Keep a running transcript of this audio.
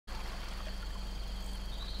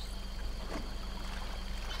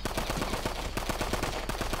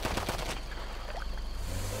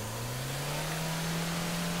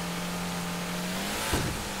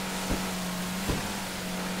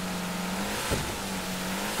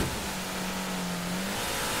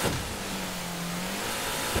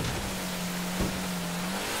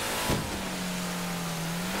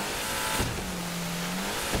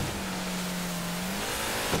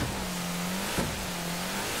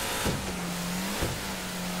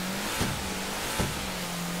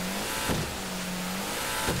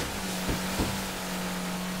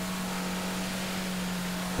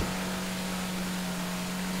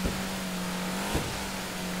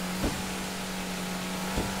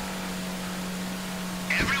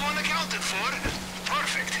for?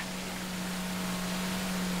 Perfect.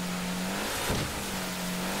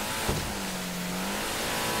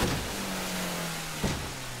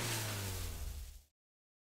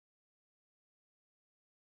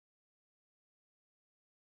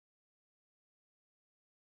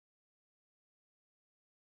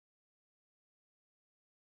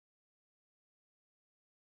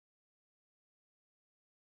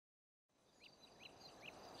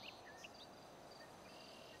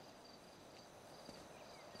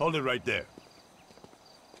 Hold it right there.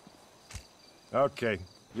 Okay,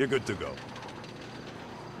 you're good to go.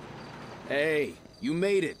 Hey, you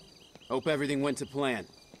made it. Hope everything went to plan.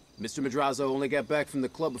 Mr. Madrazo only got back from the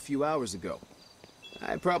club a few hours ago.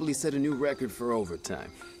 I probably set a new record for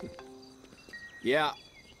overtime. Yeah,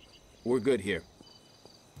 we're good here.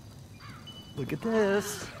 Look at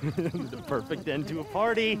this. The perfect end to a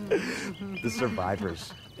party. The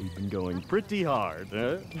survivors. You've been going pretty hard,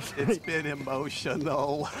 huh? It's been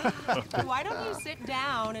emotional. Why don't you sit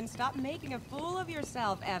down and stop making a fool of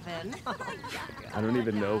yourself, Evan? I don't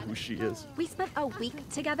even know who she is. We spent a week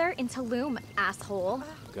together in Tulum, asshole.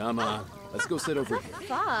 Come on, let's go sit over here.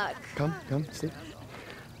 Fuck. Come, sit.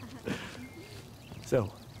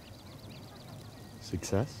 So,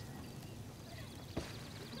 success?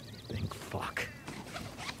 Thank fuck.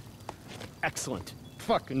 Excellent.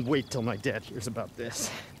 Fucking wait till my dad hears about this.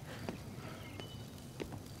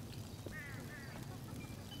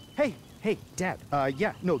 Hey, Dad.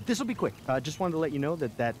 Yeah, no, this'll be quick. Just wanted to let you know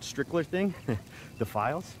that Strickler thing, the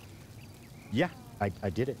files, yeah, I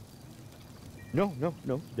did it. No,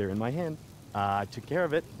 they're in my hand. I took care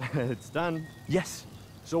of it. It's done. Yes.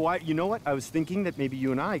 So you know what? I was thinking that maybe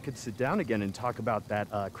you and I could sit down again and talk about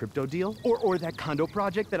that crypto deal or that condo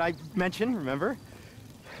project that I mentioned, remember?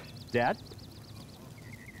 Dad?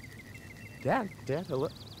 Dad, hello?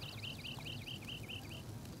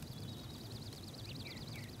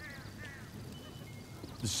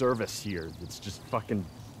 The service here, it's just fucking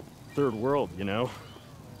third world, you know?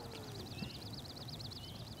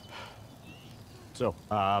 So,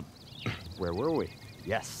 where were we?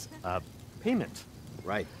 Yes, payment.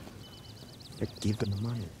 Right. Give them the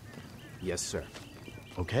money. Yes, sir.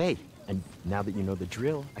 Okay, and now that you know the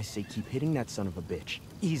drill, I say keep hitting that son of a bitch.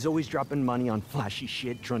 He's always dropping money on flashy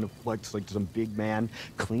shit, trying to flex like some big man.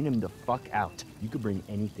 Clean him the fuck out. You could bring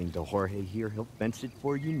anything to Jorge here. He'll fence it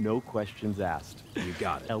for you, no questions asked. You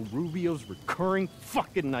got it. El Rubio's recurring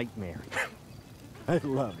fucking nightmare. I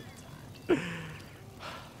love it.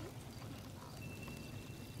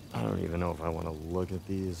 I don't even know if I want to look at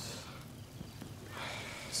these.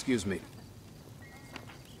 Excuse me.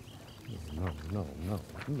 No.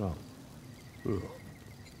 Ugh.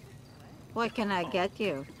 What can I get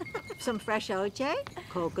you? Some fresh OJ?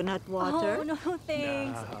 Coconut water? Oh, no,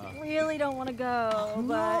 thanks. Really don't want to go,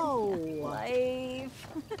 but No. life.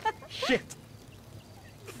 Shit!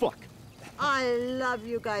 Fuck. I love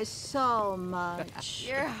you guys so much.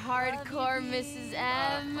 You're hardcore, Mrs.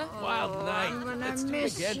 M. Wild night. I'm gonna Let's do it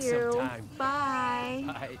miss again you. sometime. Bye.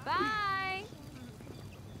 Bye. Bye.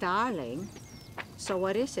 Darling, so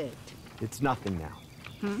what is it? It's nothing now.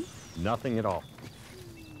 Nothing at all.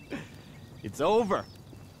 It's over.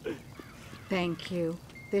 Thank you.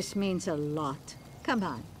 This means a lot. Come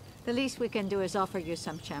on. The least we can do is offer you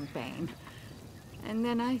some champagne. And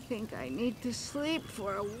then I think I need to sleep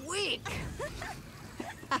for a week.